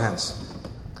Allah's hands.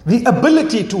 The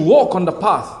ability to walk on the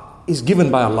path is given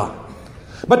by Allah.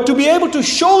 But to be able to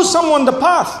show someone the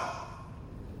path,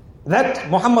 that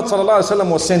Muhammad sallallahu alaihi wasallam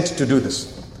was sent to do this.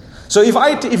 So if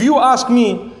you ask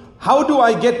me, how do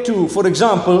I get to, for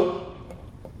example,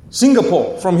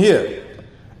 Singapore from here?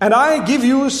 And I give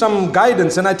you some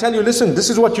guidance and I tell you, listen,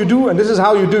 this is what you do and this is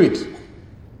how you do it.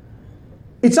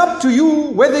 It's up to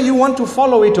you whether you want to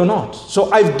follow it or not.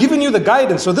 So I've given you the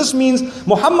guidance. So this means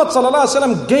Muhammad sallallahu alaihi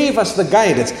wasallam gave us the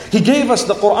guidance. He gave us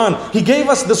the Quran. He gave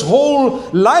us this whole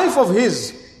life of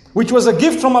His, which was a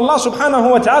gift from Allah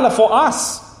subhanahu wa ta'ala for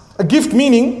us. A gift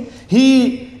meaning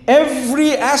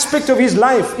every aspect of His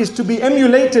life is to be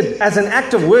emulated as an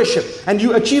act of worship, and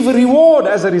you achieve a reward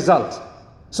as a result.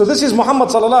 So this is Muhammad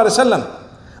sallallahu alaihi wasallam.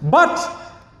 But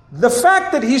the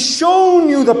fact that He's shown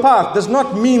you the path does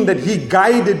not mean that He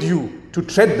guided you to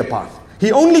tread the path.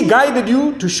 He only guided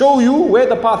you to show you where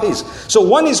the path is. So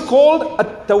one is called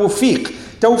at-tawfiq.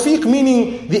 Tawfiq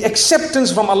meaning the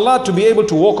acceptance from Allah to be able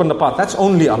to walk on the path. That's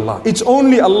only Allah. It's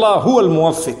only Allah who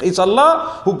al-muwaffiq. It's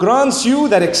Allah who grants you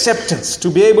that acceptance to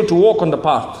be able to walk on the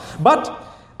path. But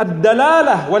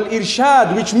ad-dalalah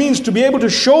wal-irshad, which means to be able to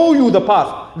show you the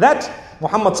path, that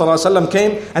Muhammad sallallahu alaihi wasallam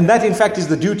came, and that in fact is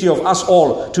the duty of us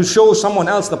all, to show someone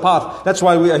else the path. That's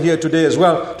why we are here today as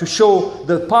well, to show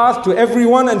the path to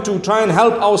everyone and to try and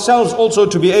help ourselves also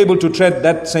to be able to tread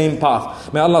that same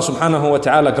path. May Allah subhanahu wa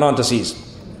ta'ala grant us ease.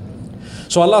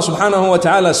 So Allah subhanahu wa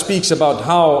ta'ala speaks about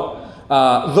how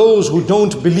those who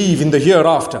don't believe in the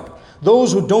hereafter,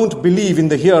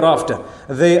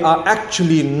 they are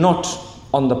actually not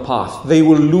on the path. They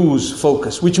will lose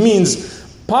focus, which means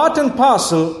part and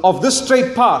parcel of this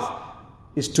straight path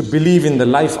is to believe in the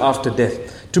life after death,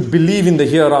 to believe in the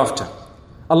hereafter.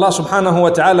 Allah subhanahu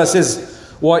wa ta'ala says,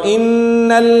 وَإِنَّ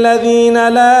الَّذِينَ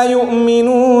لَا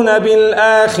يُؤْمِنُونَ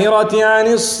بِالْآخِرَةِ عَنِ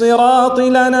الصِّرَاطِ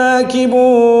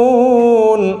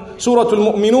لَنَاكِبُونَ Surah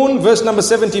Al-Mu'minun, verse number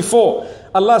 74.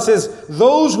 Allah says,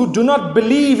 those who do not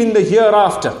believe in the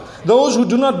hereafter, those who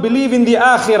do not believe in the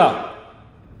akhirah,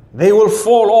 they will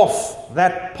fall off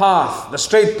that path, the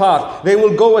straight path. They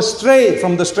will go astray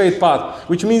from the straight path,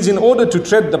 which means in order to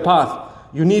tread the path,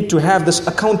 you need to have this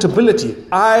accountability.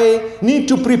 I need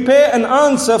to prepare an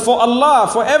answer for Allah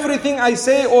for everything I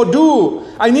say or do.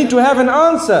 I need to have an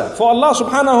answer for Allah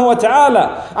subhanahu wa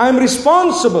ta'ala. I am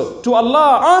responsible to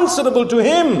Allah, answerable to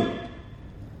Him.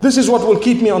 This is what will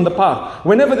keep me on the path.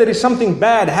 Whenever there is something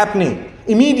bad happening,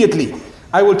 immediately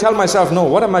I will tell myself, no,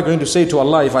 what am I going to say to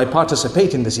Allah if I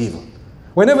participate in this evil?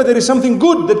 Whenever there is something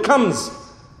good that comes,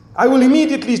 I will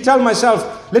immediately tell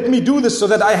myself, let me do this so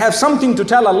that I have something to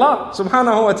tell Allah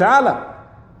subhanahu wa ta'ala.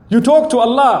 You talk to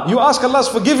Allah, you ask Allah's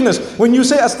forgiveness. When you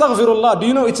say astaghfirullah, do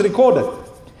you know it's recorded?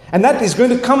 And that is going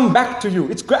to come back to you.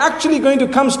 It's actually going to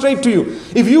come straight to you.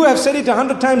 If you have said it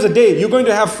 100 times a day, you're going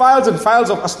to have files and files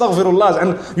of astaghfirullahs,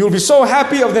 and you'll be so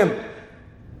happy of them.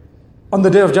 On the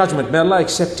day of judgment, may Allah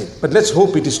accept it. But let's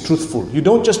hope it is truthful. You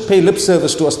don't just pay lip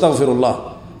service to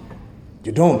astaghfirullah.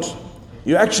 You don't.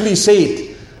 You actually say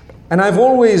it. And I've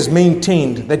always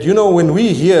maintained that, when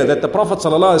we hear that the Prophet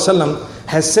ﷺ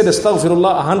has said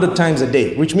astaghfirullah 100 times a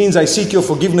day, which means I seek your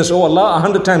forgiveness, O Allah,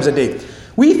 100 times a day.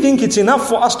 We think it's enough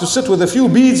for us to sit with a few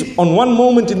beads on one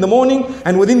moment in the morning,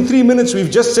 and within 3 minutes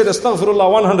we've just said astaghfirullah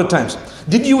 100 times.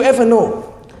 Did you ever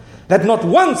know that not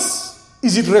once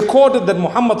is it recorded that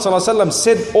Muhammad ﷺ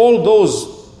said all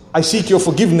those I seek your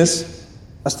forgiveness,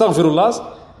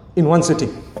 astaghfirullahs, in one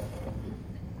sitting?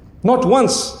 Not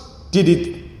once did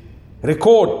it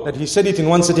record that he said it in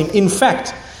one sitting. In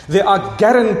fact, there are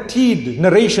guaranteed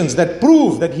narrations that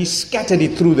prove that he scattered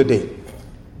it through the day.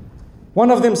 One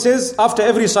of them says, after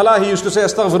every salah he used to say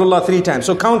astaghfirullah 3 times.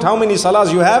 So count how many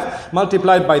salahs you have,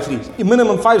 multiplied by 3.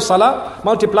 Minimum 5 salah,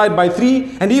 multiplied by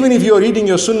 3. And even if you are reading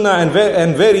your sunnah and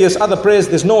various other prayers,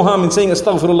 there's no harm in saying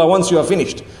astaghfirullah once you are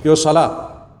finished your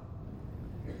salah.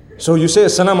 So you say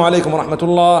assalamu alaikum wa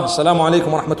rahmatullah, assalamu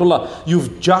alaikum wa rahmatullah.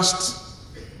 You've just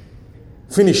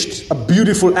finished a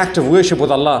beautiful act of worship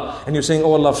with Allah, and you're saying,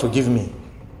 oh Allah, forgive me.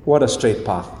 What a straight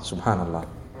path, subhanallah.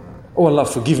 Oh Allah,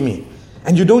 forgive me.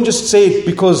 And you don't just say it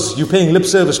because you're paying lip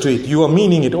service to it. You are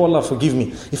meaning it. Oh Allah, forgive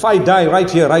me. If I die right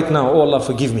here, right now, oh Allah,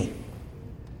 forgive me.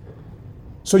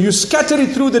 So you scatter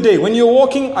it through the day. When you're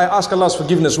walking, I ask Allah's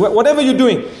forgiveness. Whatever you're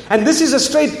doing. And this is a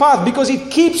straight path because it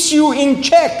keeps you in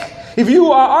check. If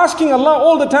you are asking Allah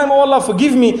all the time, oh Allah,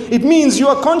 forgive me, it means you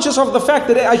are conscious of the fact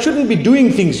that I shouldn't be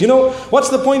doing things. What's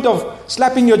the point of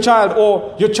slapping your child,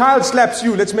 or your child slaps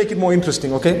you? Let's make it more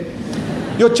interesting, okay?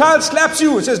 Your child slaps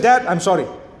you and says, Dad, I'm sorry.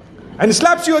 And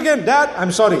slaps you again, Dad,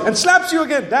 I'm sorry. And slaps you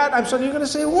again, Dad, I'm sorry. You're going to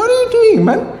say, what are you doing,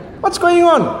 man? What's going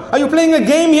on? Are you playing a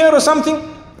game here or something?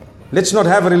 Let's not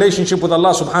have a relationship with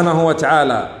Allah subhanahu wa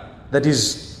ta'ala that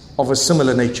is of a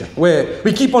similar nature, where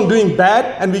we keep on doing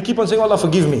bad and we keep on saying, Allah,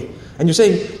 forgive me. And you're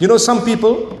saying, some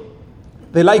people,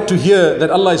 they like to hear that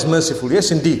Allah is merciful.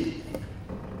 Yes, indeed.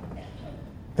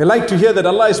 They like to hear that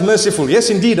Allah is merciful. Yes,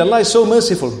 indeed, Allah is so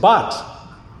merciful. But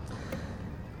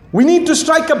we need to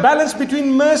strike a balance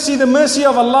between mercy, the mercy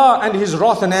of Allah, and His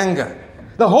wrath and anger.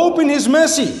 The hope in His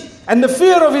mercy and the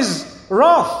fear of His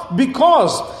wrath.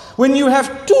 Because when you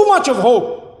have too much of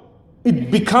hope, it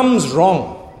becomes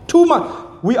wrong. Too much.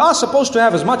 We are supposed to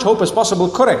have as much hope as possible,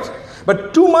 correct.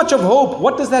 But too much of hope,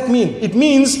 what does that mean? It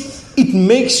means it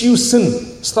makes you sin.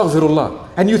 Astaghfirullah.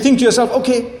 And you think to yourself,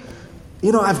 okay,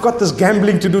 I've got this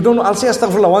gambling to do. I'll say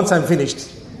astaghfirullah once I'm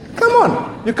finished. Come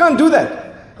on, you can't do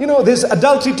that. There's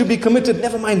adultery to be committed.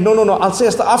 Never mind. No. I'll say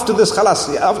after this,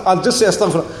 khalas. I'll just say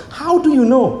astaghfirullah. How do you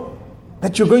know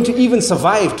that you're going to even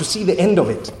survive to see the end of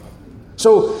it?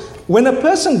 So when a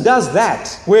person does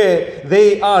that, where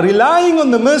they are relying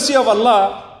on the mercy of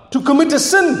Allah to commit a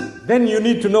sin, then you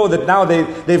need to know that now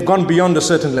they've gone beyond a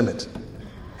certain limit.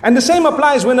 And the same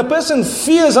applies when a person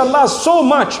fears Allah so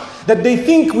much that they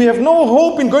think we have no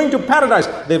hope in going to paradise.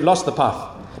 They've lost the path.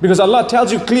 Because Allah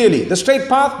tells you clearly, the straight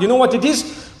path, you know what it is?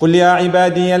 قُلْ يَا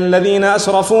عِبَادِيَ الَّذِينَ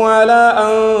أَسْرَفُوا عَلَىٰ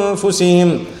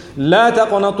أَنفُسِهِمْ لَا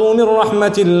تَقْنَطُوا مِنْ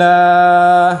رَحْمَةِ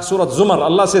اللَّهِ Surah Zumar,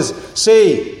 Allah says,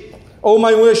 say, O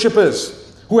my worshippers,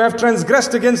 who have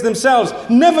transgressed against themselves,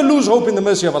 never lose hope in the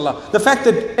mercy of Allah. The fact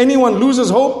that anyone loses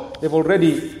hope, they've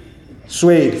already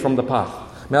swayed from the path.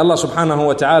 May Allah subhanahu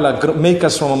wa ta'ala make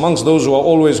us from amongst those who are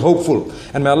always hopeful.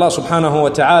 And may Allah subhanahu wa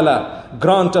ta'ala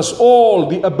grant us all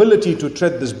the ability to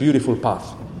tread this beautiful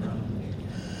path.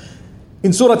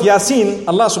 In Surah Yasin,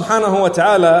 Allah subhanahu wa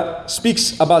ta'ala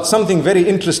speaks about something very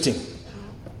interesting,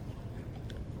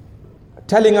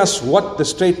 telling us what the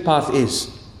straight path is.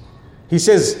 He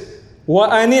says,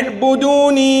 وَأَنِ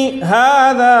اعْبُدُونِي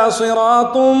هَذَا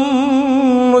صِرَاطٌ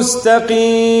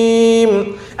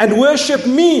مُسْتَقِيمٌ And worship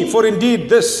me, for indeed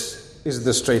this is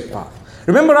the straight path.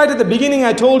 Remember right at the beginning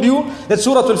I told you that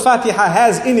Surah Al-Fatiha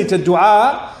has in it a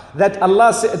dua that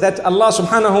Allah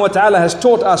subhanahu wa ta'ala has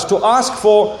taught us to ask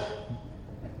for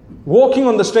walking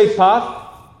on the straight path.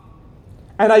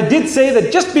 And I did say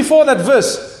that just before that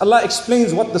verse, Allah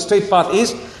explains what the straight path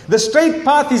is. The straight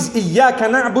path is إِيَّاكَ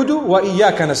نَعْبُدُ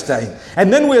وَإِيَّاكَ نَسْتَعِينُ.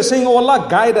 And then we are saying, oh Allah,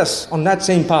 guide us on that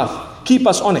same path. Keep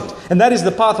us on it. And that is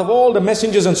the path of all the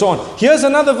messengers and so on. Here's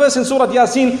another verse in Surah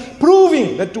Yasin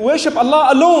proving that to worship Allah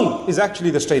alone is actually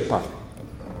the straight path.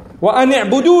 وَأَنِ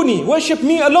اعْبُدُونِي, worship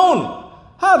me alone.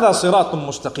 هَذَا صِرَاطٌ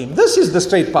مُسْتَقِيمٌ. This is the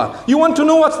straight path. You want to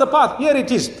know what's the path? Here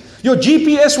it is. Your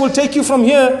GPS will take you from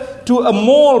here to a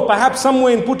mall, perhaps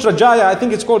somewhere in Putrajaya. I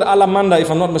think it's called Alamanda,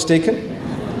 if I'm not mistaken.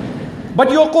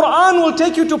 But your Quran will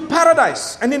take you to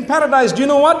paradise. And in paradise, do you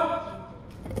know what?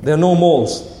 There are no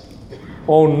malls.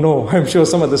 Oh no, I'm sure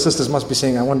some of the sisters must be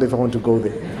saying, I wonder if I want to go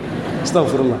there.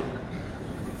 Astaghfirullah.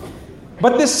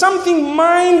 But there's something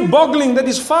mind-boggling that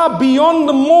is far beyond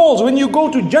the malls. When you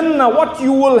go to Jannah, what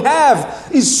you will have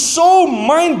is so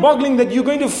mind-boggling that you're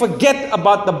going to forget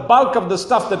about the bulk of the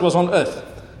stuff that was on earth.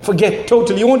 Forget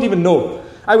totally, you won't even know.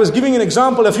 I was giving an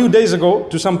example a few days ago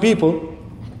to some people.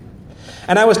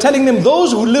 And I was telling them,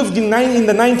 those who lived in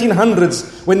the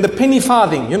 1900s, when the penny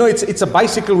farthing, it's a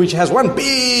bicycle which has one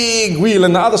big wheel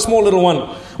and the other small little one.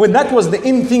 When that was the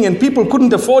in thing and people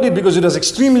couldn't afford it because it was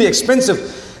extremely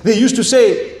expensive, they used to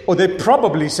say, or they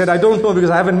probably said, I don't know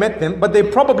because I haven't met them, but they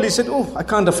probably said, oh, I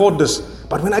can't afford this.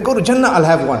 But when I go to Jannah, I'll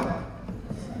have one.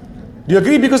 Do you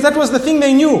agree? Because that was the thing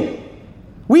they knew.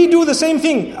 We do the same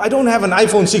thing. I don't have an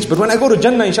iPhone 6, but when I go to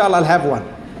Jannah, inshallah, I'll have one.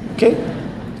 Okay?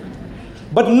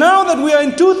 But now that we are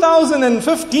in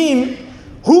 2015,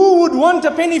 who would want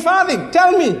a penny farthing?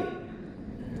 Tell me.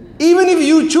 Even if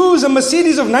you choose a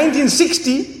Mercedes of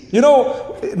 1960,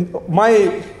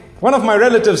 one of my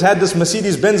relatives had this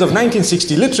Mercedes-Benz of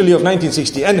 1960, literally of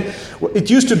 1960. And it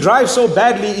used to drive so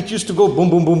badly, it used to go boom,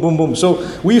 boom, boom, boom, boom. So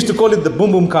we used to call it the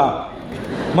boom, boom car.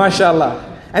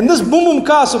 MashaAllah. And this boom, boom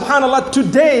car, subhanAllah,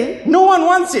 today, no one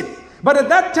wants it. But at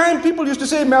that time, people used to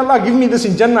say, may Allah give me this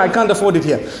in Jannah, I can't afford it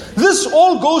here. This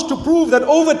all goes to prove that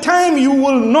over time, you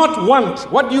will not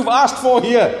want what you've asked for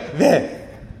here, there.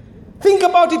 Think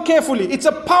about it carefully. It's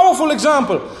a powerful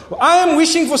example. I am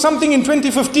wishing for something in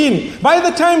 2015. By the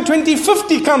time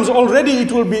 2050 comes, already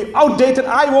it will be outdated.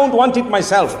 I won't want it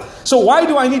myself. So why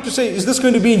do I need to say, is this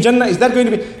going to be in Jannah? Is that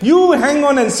going to be? You hang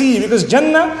on and see, because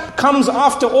Jannah comes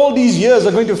after all these years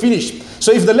are going to finish.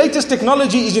 So if the latest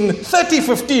technology is in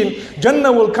 3015,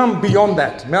 Jannah will come beyond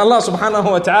that. May Allah subhanahu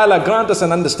wa ta'ala grant us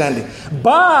an understanding.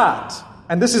 But,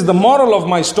 and this is the moral of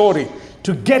my story,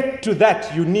 to get to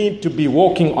that, you need to be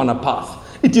walking on a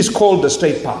path. It is called the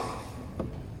straight path.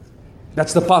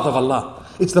 That's the path of Allah.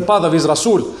 It's the path of His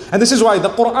Rasul. And this is why the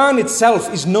Quran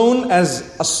itself is known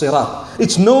as as-sirat.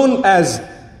 It's known as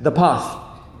the path.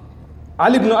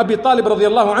 Ali ibn Abi Talib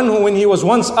radiallahu anhu, when he was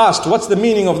once asked, what's the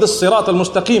meaning of this sirat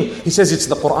al-mustaqim? He says, it's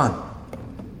the Quran.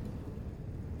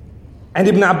 And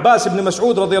Ibn Abbas, Ibn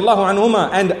Mas'ud radiallahu anhuma,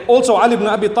 and also Ali ibn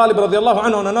Abi Talib radiallahu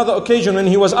anhu on another occasion when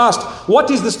he was asked, what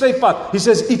is the straight path? He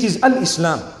says, it is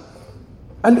al-Islam.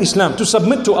 Al-Islam, to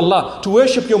submit to Allah, to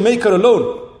worship your Maker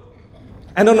alone.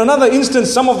 And on another instance,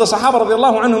 some of the Sahaba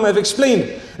radiallahu anhum have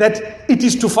explained that it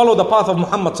is to follow the path of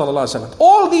Muhammad sallallahu alaihi wasallam.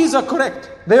 All these are correct.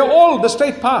 They are all the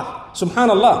straight path.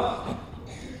 Subhanallah.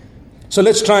 So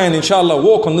let's try and inshallah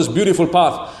walk on this beautiful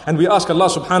path. And we ask Allah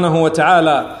subhanahu wa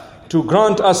ta'ala to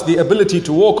grant us the ability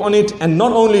to walk on it, and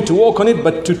not only to walk on it,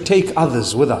 but to take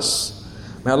others with us.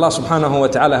 May Allah subhanahu wa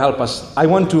ta'ala help us. I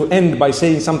want to end by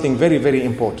saying something very, very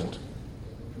important.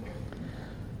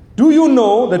 Do you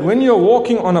know that when you're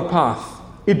walking on a path,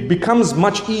 it becomes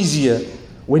much easier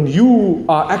when you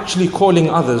are actually calling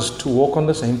others to walk on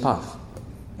the same path?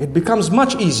 It becomes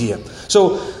much easier.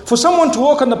 So for someone to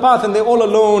walk on the path and they're all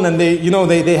alone and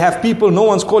they have people, no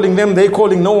one's calling them, they're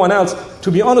calling no one else. To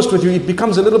be honest with you, it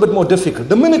becomes a little bit more difficult.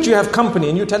 The minute you have company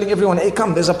and you're telling everyone, hey,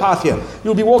 come, there's a path here.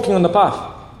 You'll be walking on the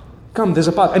path. Come, there's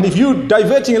a path. And if you're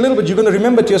diverting a little bit, you're going to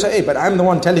remember to yourself, hey, but I'm the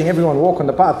one telling everyone walk on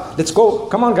the path. Let's go.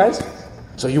 Come on, guys.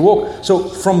 So you walk. So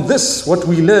from this, what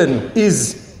we learn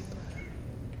is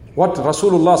what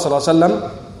Rasulullah sallallahu alaihi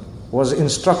wasallam was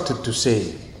instructed to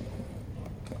say.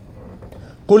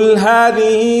 قل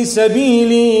هذه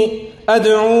سبيلي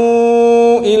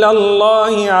أدعو إلى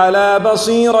الله على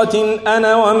بصيرة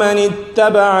أنا ومن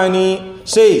اتبعني.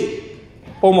 Say,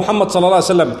 O Muhammad sallallahu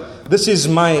alaihi wasallam, this is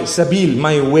my sabil,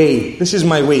 my way. This is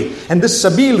my way. And this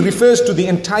sabil refers to the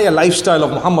entire lifestyle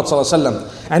of Muhammad sallallahu alaihi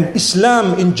wasallam and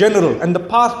Islam in general and the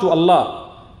path to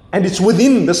Allah. And it's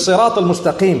within the sirat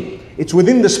al-mustaqim. It's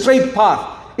within the straight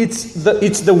path.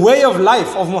 It's the way of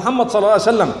life of Muhammad sallallahu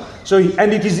alaihi wasallam. So,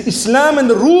 and it is Islam and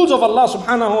the rules of Allah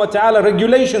subhanahu wa ta'ala,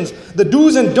 regulations, the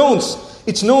do's and don'ts.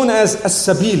 It's known as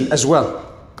as-sabil as well.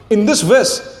 In this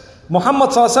verse, Muhammad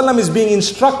sallallahu alaihi wasallam is being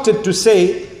instructed to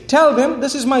say, tell them,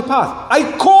 this is my path.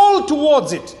 I call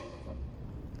towards it.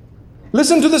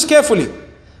 Listen to this carefully.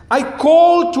 I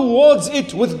call towards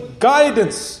it with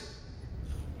guidance.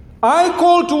 I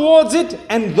call towards it,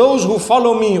 and those who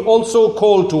follow me also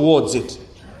call towards it.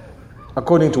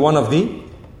 According to one of the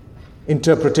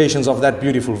interpretations of that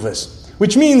beautiful verse.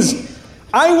 Which means,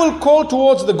 I will call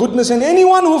towards the goodness, and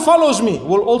anyone who follows me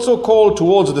will also call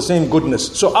towards the same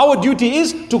goodness. So our duty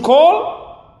is to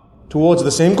call towards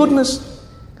the same goodness.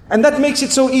 And that makes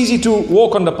it so easy to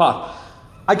walk on the path.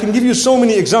 I can give you so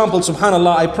many examples,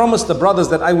 subhanAllah. I promised the brothers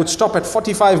that I would stop at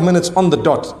 45 minutes on the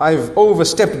dot. I've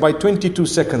overstepped by 22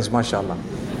 seconds, mashallah.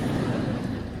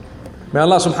 May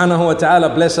Allah subhanahu wa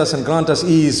ta'ala bless us and grant us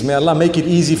ease. May Allah make it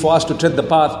easy for us to tread the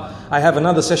path. I have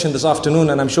another session this afternoon,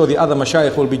 and I'm sure the other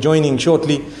mashayikh will be joining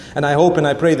shortly. And I hope and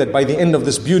I pray that by the end of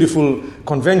this beautiful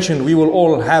convention, we will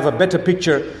all have a better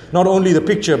picture. Not only the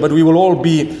picture, but we will all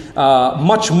be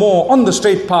much more on the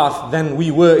straight path than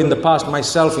we were in the past,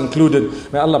 myself included.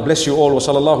 May Allah bless you all. Wa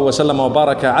sallallahu wa sallam wa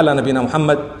baraka ala nabina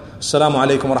Muhammad. Assalamu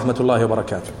alaikum wa rahmatullahi wa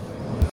barakatuh.